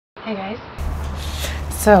Hey guys.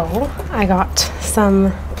 So I got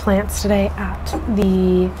some plants today at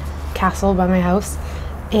the castle by my house,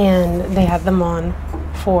 and they had them on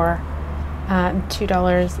for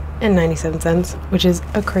 $2.97, which is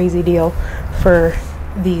a crazy deal for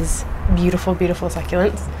these beautiful, beautiful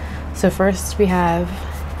succulents. So first we have,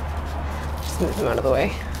 just move them out of the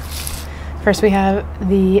way. First we have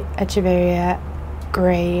the Echeveria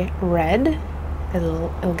Gray Red, the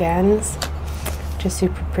little ilgans, just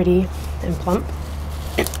super pretty and plump.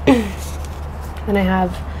 Then I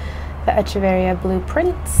have the Echeveria Blue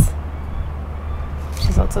Prince, which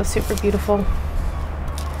is also super beautiful,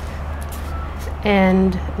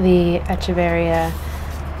 and the Echeveria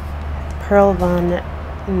Pearl von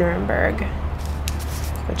Nuremberg,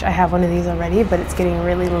 which I have one of these already, but it's getting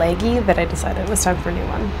really leggy that I decided it was time for a new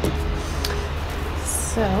one.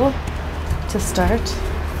 So to start,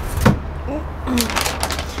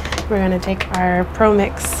 we're going to take our Pro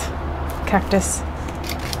Mix cactus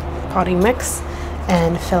potting mix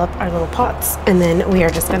and fill up our little pots, and then we are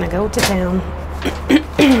just going to go to town.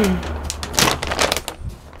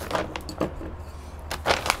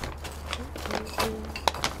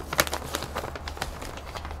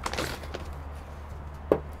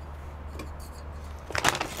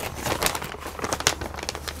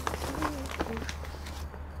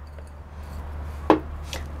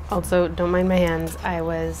 Also, don't mind my hands. I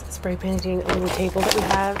was spray painting a little table that we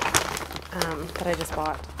have that I just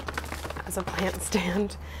bought as a plant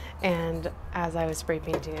stand, and as I was spray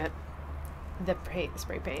painting it, the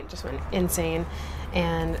spray paint just went insane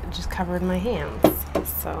and just covered my hands.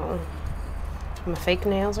 So my fake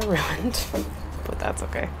nails are ruined, but that's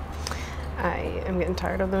okay. I am getting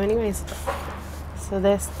tired of them anyways. So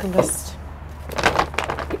this, I'm just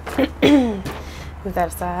move that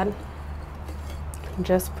aside. I'm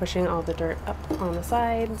just pushing all the dirt up on the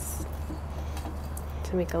sides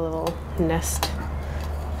to make a little nest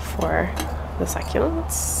for the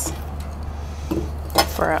succulents,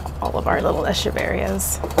 for all of our little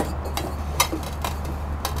Echeverias.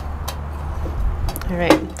 All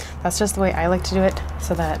right, that's just the way I like to do it,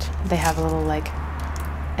 so that they have a little like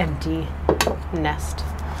empty nest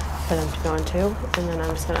for them to go into. And then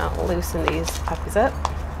I'm just gonna loosen these puppies up.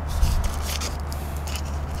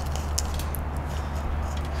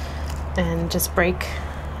 And just break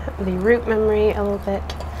the root memory a little bit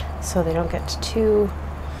so they don't get too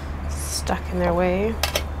stuck in their way.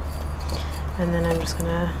 And then I'm just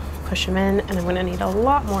gonna push them in, and I'm gonna need a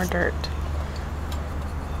lot more dirt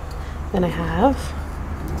than I have.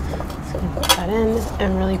 So I'm gonna put that in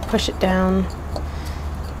and really push it down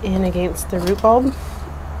in against the root bulb.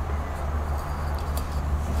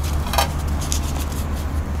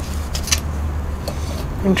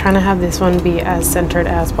 I'm trying to have this one be as centered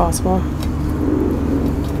as possible.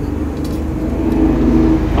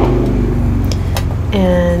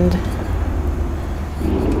 And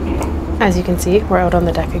as you can see, we're out on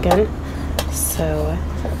the deck again. So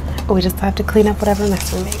we just have to clean up whatever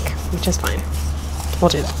mess we make, which is fine. We'll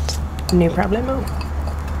do that. No problemo.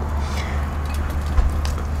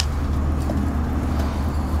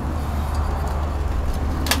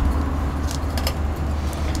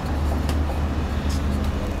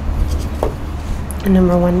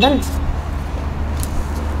 Number one done.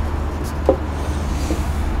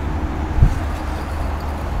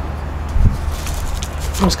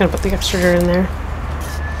 I'm just gonna put the extra dirt in there.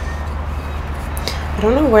 I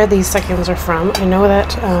don't know where these succulents are from. I know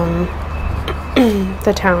that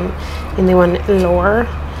the town in the one Lore,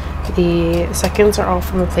 the succulents are all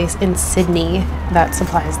from a place in Sydney that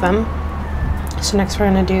supplies them. So next we're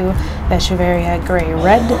gonna do the Echeveria Gray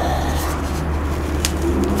Red.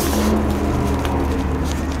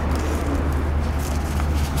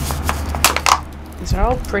 These are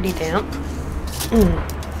all pretty damp,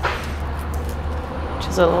 which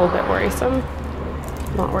is a little bit worrisome.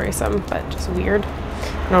 Not worrisome, but just weird.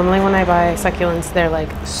 Normally when I buy succulents, they're like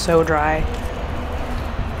so dry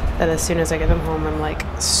that as soon as I get them home, I'm like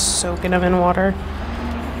soaking them in water.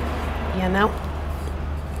 You know?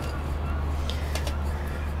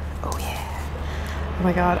 Oh yeah. Oh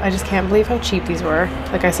my god, I just can't believe how cheap these were.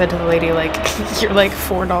 Like I said to the lady, like, you're like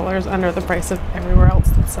 $4 under the price of everywhere else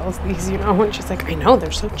that sells these, you know? And she's like, I know,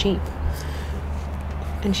 they're so cheap.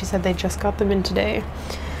 And she said they just got them in today.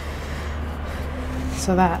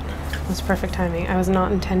 So that was perfect timing. I was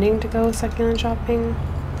not intending to go succulent shopping,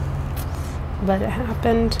 but it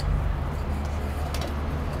happened.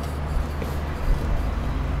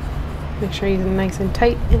 Make sure you're nice and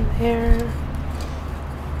tight in there.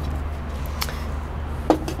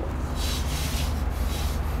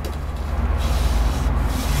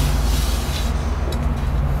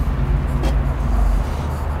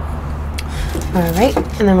 All right,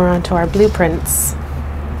 and then we're on to our blueprints.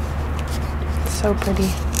 So pretty.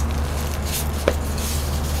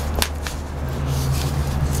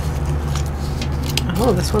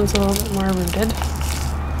 Oh, this one's a little bit more rooted.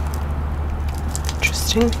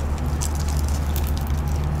 Interesting.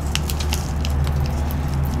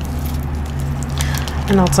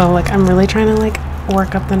 And also, like, I'm really trying to, like,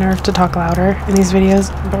 work up the nerve to talk louder in these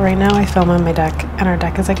videos, but right now I film on my deck, and our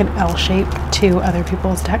deck is like an L shape to other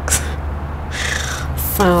people's decks.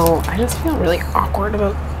 So I just feel really awkward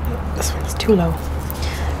about, this one's too low,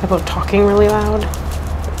 about talking really loud,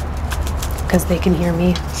 because they can hear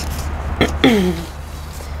me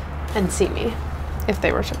and see me if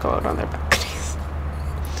they were to go out on their balconies.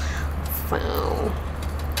 So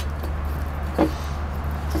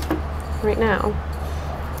right now,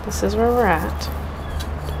 this is where we're at,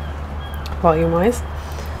 volume-wise.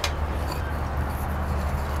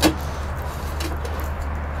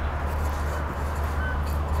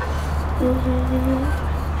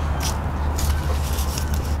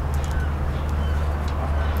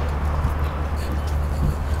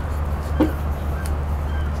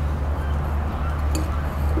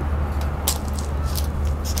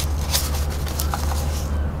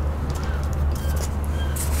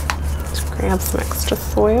 Let's grab some extra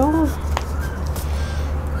soil.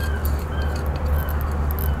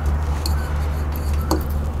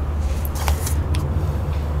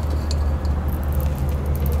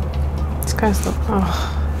 Guys, look,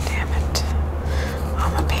 oh, damn it. Oh,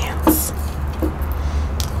 my pants.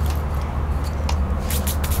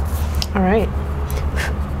 All right.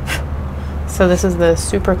 So this is the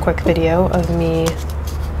super quick video of me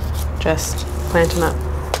just planting up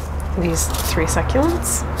these 3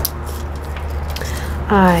 succulents.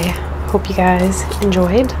 I hope you guys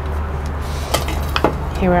enjoyed.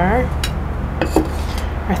 Here we are.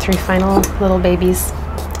 Our 3 final little babies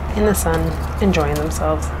in the sun, enjoying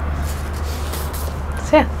themselves.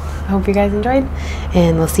 So yeah, I hope you guys enjoyed,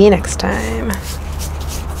 and we'll see you next time.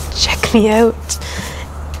 Check me out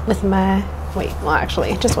with my, wait, well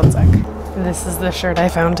actually, just one sec. This is the shirt I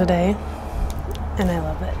found today, and I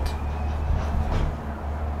love it.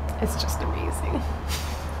 It's just amazing.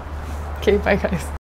 Okay, bye guys.